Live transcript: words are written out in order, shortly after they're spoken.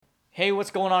Hey,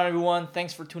 what's going on, everyone?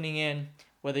 Thanks for tuning in.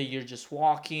 Whether you're just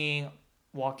walking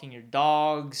your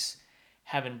dogs,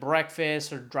 having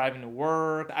breakfast, or driving to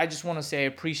work, I just want to say I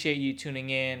appreciate you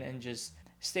tuning in and just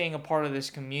staying a part of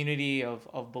this community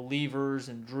of believers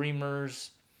and dreamers.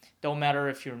 Don't matter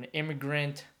if you're an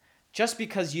immigrant, just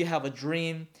because you have a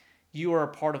dream, you are a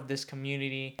part of this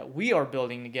community that we are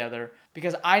building together.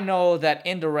 Because I know that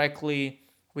indirectly,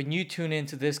 when you tune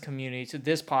into this community, to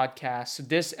this podcast, to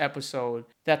this episode,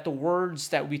 that the words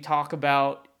that we talk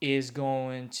about is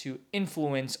going to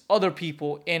influence other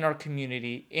people in our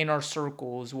community, in our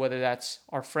circles, whether that's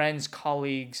our friends,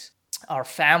 colleagues, our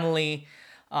family,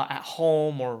 at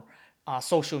home, or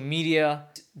social media.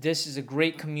 This is a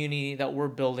great community that we're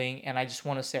building, and I just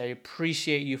want to say I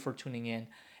appreciate you for tuning in.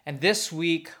 And this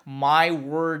week, my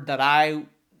word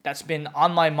that's been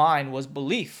on my mind was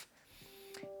belief.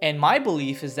 And my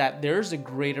belief is that there's a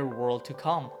greater world to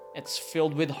come. It's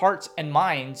filled with hearts and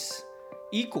minds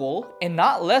equal and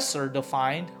not lesser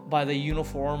defined by the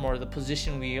uniform or the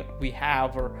position we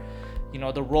have, or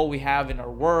the role we have in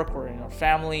our work or in our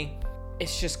family.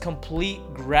 It's just complete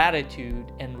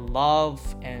gratitude and love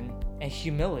and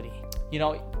humility.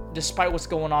 Despite what's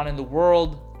going on in the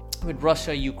world with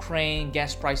Russia, Ukraine,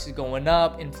 gas prices going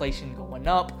up, inflation going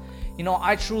up,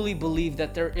 I truly believe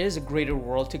that there is a greater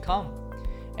world to come.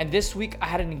 And this week, I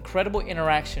had an incredible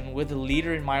interaction with a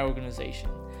leader in my organization.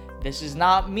 This is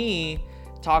not me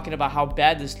talking about how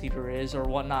bad this leader is or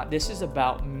whatnot. This is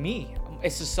about me.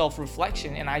 It's a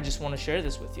self-reflection, and I just want to share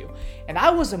this with you. And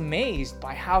I was amazed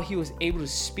by how he was able to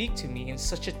speak to me in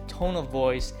such a tone of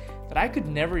voice that I could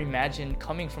never imagine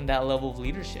coming from that level of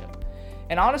leadership.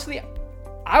 And honestly,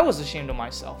 I was ashamed of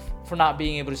myself for not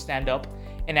being able to stand up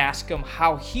and ask him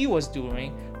how he was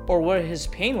doing or where his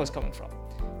pain was coming from.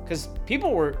 Because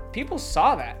people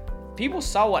saw that. People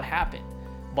saw what happened.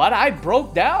 But I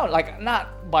broke down,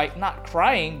 not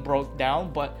crying, broke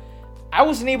down, but I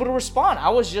wasn't able to respond. I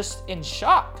was just in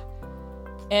shock.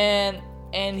 And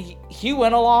he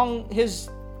went along his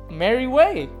merry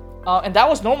way. And that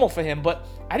was normal for him, but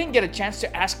I didn't get a chance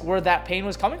to ask where that pain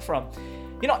was coming from.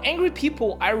 Angry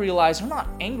people, I realize, are not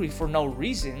angry for no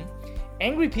reason.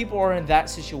 Angry people are in that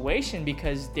situation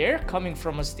because they're coming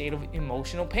from a state of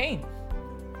emotional pain.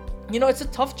 It's a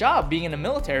tough job being in the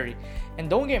military, and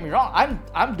don't get me wrong,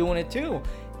 I'm doing it too,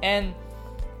 and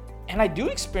I do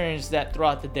experience that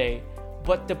throughout the day,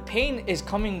 but the pain is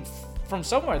coming from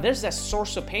somewhere. There's that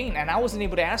source of pain, and I wasn't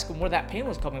able to ask him where that pain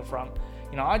was coming from.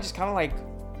 I just kind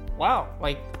of wow,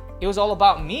 it was all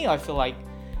about me, I feel like.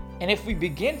 And if we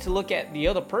begin to look at the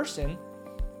other person,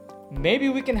 maybe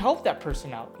we can help that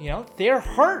person out. They're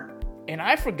hurt, and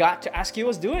I forgot to ask he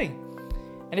was doing.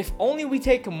 And if only we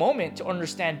take a moment to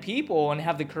understand people and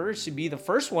have the courage to be the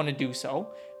first one to do so,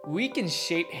 we can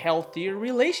shape healthier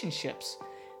relationships,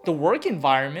 the work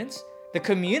environments, the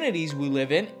communities we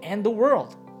live in, and the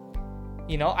world.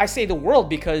 I say the world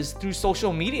because through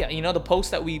social media, the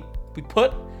posts that we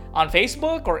put on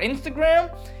Facebook or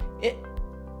Instagram,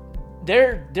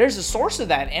 there's a source of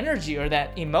that energy or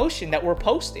that emotion that we're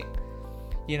posting,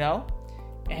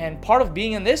 And part of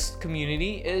being in this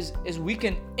community is we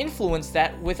can influence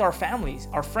that with our families,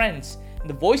 our friends, and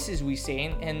the voices we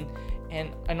say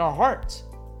and our hearts.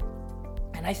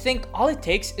 And I think all it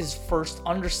takes is first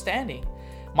understanding.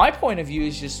 My point of view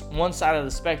is just one side of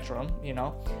the spectrum,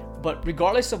 but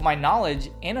regardless of my knowledge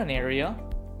in an area,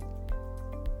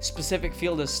 specific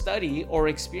field of study or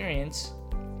experience,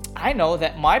 I know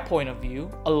that my point of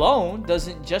view alone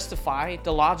doesn't justify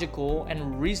the logical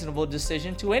and reasonable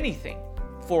decision to anything.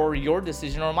 For your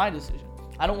decision or my decision.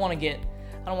 I don't want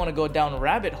to go down a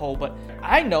rabbit hole, but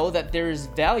I know that there is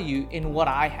value in what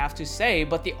I have to say,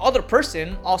 but the other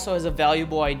person also has a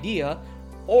valuable idea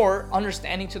or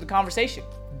understanding to the conversation.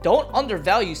 Don't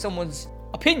undervalue someone's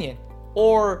opinion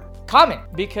or comment,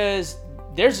 because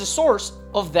there's a source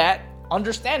of that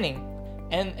understanding.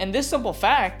 And this simple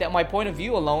fact that my point of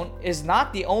view alone is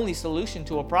not the only solution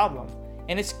to a problem.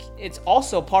 And it's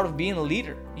also part of being a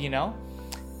leader,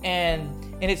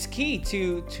 And it's key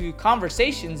to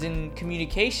conversations and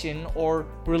communication or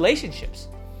relationships.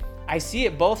 I see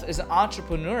it both as an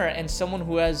entrepreneur and someone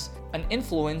who has an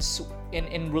influence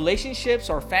in relationships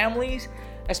or families,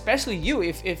 especially you.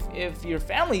 If your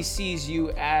family sees you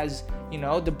as,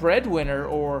 the breadwinner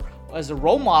or as a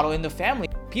role model in the family,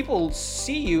 people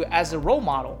see you as a role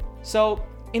model. So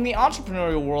in the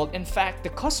entrepreneurial world, in fact, the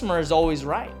customer is always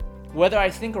right. Whether I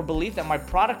think or believe that my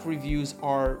product reviews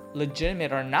are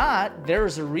legitimate or not, there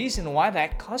is a reason why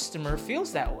that customer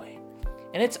feels that way.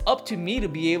 And it's up to me to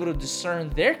be able to discern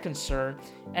their concern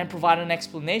and provide an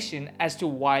explanation as to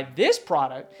why this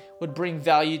product would bring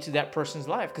value to that person's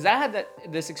life. Because I had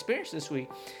this experience this week.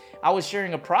 I was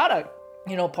sharing a product,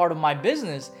 part of my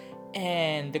business,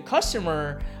 and the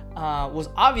customer was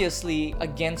obviously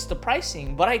against the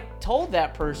pricing. But I told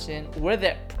that person where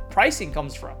that pricing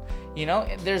comes from.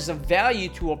 There's a value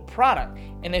to a product.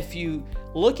 And if you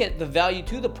look at the value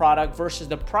to the product versus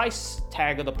the price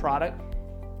tag of the product,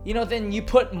 then you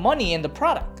put money in the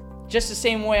product. Just the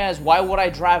same way as why would I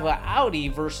drive an Audi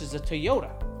versus a Toyota?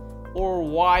 Or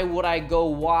why would I go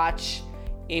watch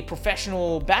a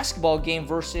professional basketball game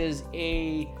versus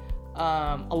a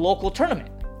local tournament,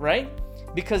 right?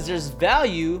 Because there's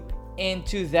value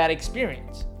into that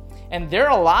experience. And there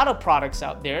are a lot of products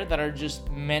out there that are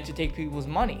just meant to take people's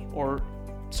money or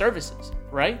services,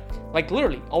 right? Like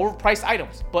literally overpriced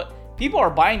items. But people are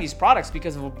buying these products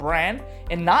because of a brand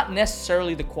and not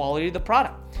necessarily the quality of the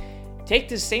product. Take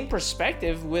the same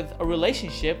perspective with a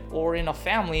relationship or in a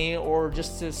family or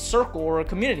just a circle or a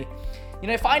community.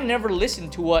 If I never listen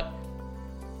to what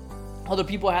other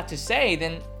people have to say,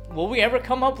 then will we ever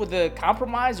come up with a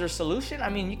compromise or solution? I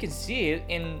mean, you can see it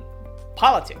in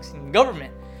politics, in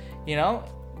government,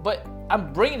 but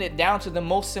I'm bringing it down to the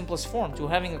most simplest form, to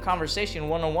having a conversation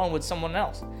one-on-one with someone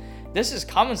else. This is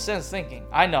common sense thinking,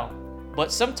 I know.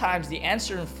 But sometimes the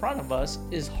answer in front of us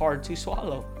is hard to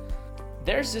swallow.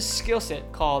 There's this skill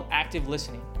set called active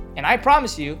listening. And I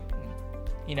promise you,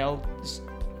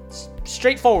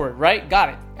 straightforward, right? Got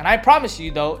it. And I promise you,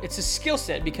 though, it's a skill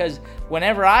set because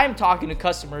whenever I'm talking to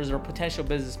customers or potential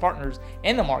business partners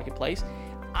in the marketplace,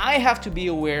 I have to be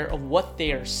aware of what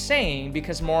they are saying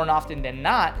because more often than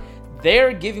not,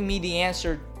 they're giving me the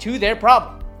answer to their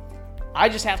problem. I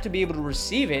just have to be able to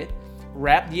receive it,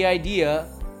 wrap the idea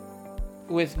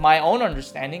with my own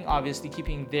understanding, obviously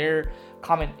keeping their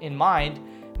comment in mind,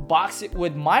 box it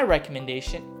with my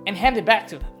recommendation, and hand it back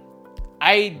to them.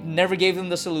 I never gave them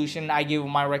the solution. I gave them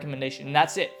my recommendation, and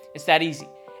that's it. It's that easy.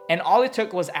 And all it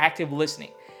took was active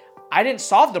listening. I didn't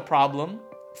solve the problem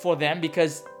for them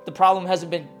because the problem hasn't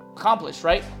been accomplished,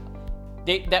 right?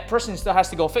 That person still has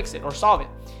to go fix it or solve it.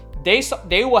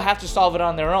 They will have to solve it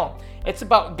on their own. It's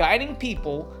about guiding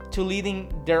people to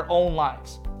leading their own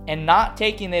lives and not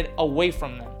taking it away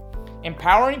from them.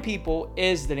 Empowering people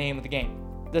is the name of the game.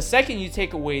 The second you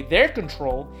take away their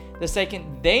control, the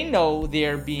second they know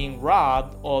they're being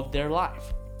robbed of their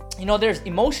life. There's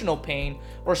emotional pain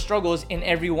or struggles in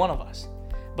every one of us.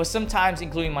 But sometimes,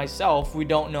 including myself, we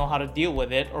don't know how to deal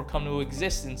with it or come to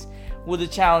existence with the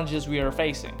challenges we are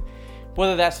facing.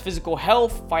 Whether that's physical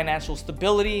health, financial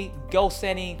stability, goal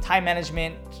setting, time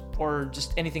management, or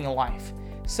just anything in life.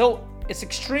 So it's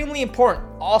extremely important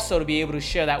also to be able to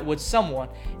share that with someone.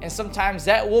 And sometimes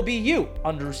that will be you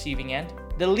on the receiving end,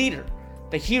 the leader,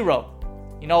 the hero.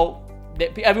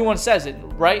 Everyone says it,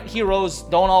 right? Heroes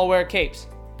don't all wear capes.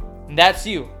 And that's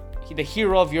you, the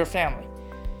hero of your family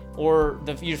or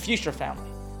your future family.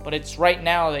 But it's right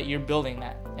now that you're building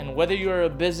that. And whether you're a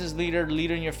business leader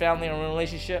in your family or a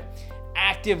relationship,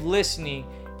 active listening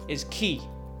is key.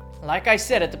 Like I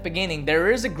said at the beginning,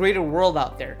 there is a greater world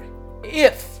out there.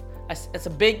 It's a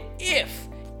big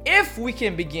if we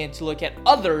can begin to look at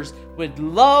others with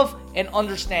love and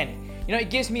understanding. It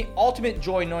gives me ultimate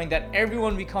joy knowing that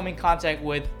everyone we come in contact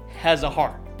with has a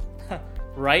heart,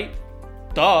 right?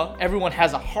 Duh, everyone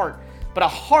has a heart, but a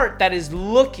heart that is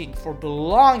looking for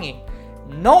belonging.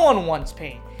 No one wants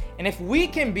pain. And if we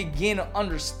can begin to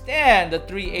understand the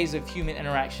 3 A's of human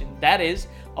interaction, that is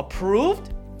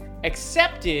approved,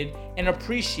 accepted, and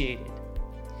appreciated.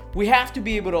 We have to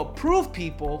be able to approve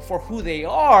people for who they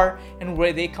are and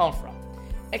where they come from.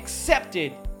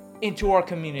 Accepted into our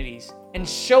communities and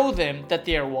show them that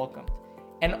they are welcomed.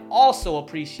 And also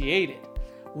appreciated.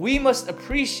 We must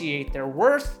appreciate their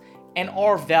worth and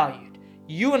are valued.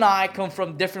 You and I come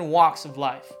from different walks of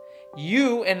life.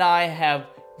 You and I have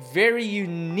very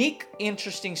unique,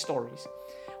 interesting stories.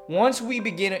 Once we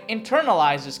begin to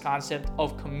internalize this concept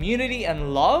of community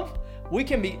and love, we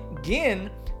can begin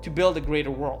to build a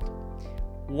greater world.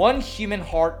 One human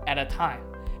heart at a time.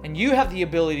 And you have the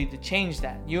ability to change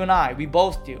that. You and I, we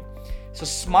both do. So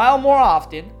smile more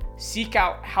often, seek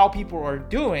out how people are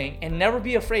doing, and never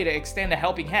be afraid to extend a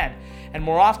helping hand. And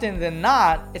more often than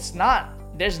not,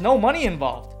 there's no money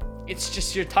involved. It's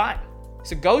just your time.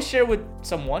 So go share with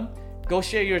someone, go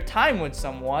share your time with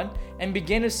someone, and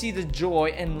begin to see the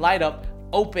joy and light up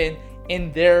open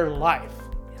in their life.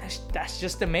 That's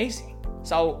just amazing.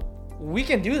 So we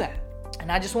can do that.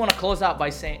 And I just want to close out by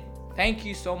saying thank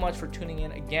you so much for tuning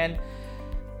in again.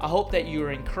 I hope that you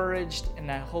are encouraged,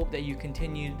 and I hope that you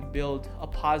continue to build a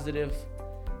positive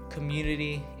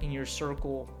community, in your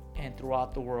circle, and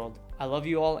throughout the world. I love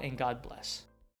you all, and God bless.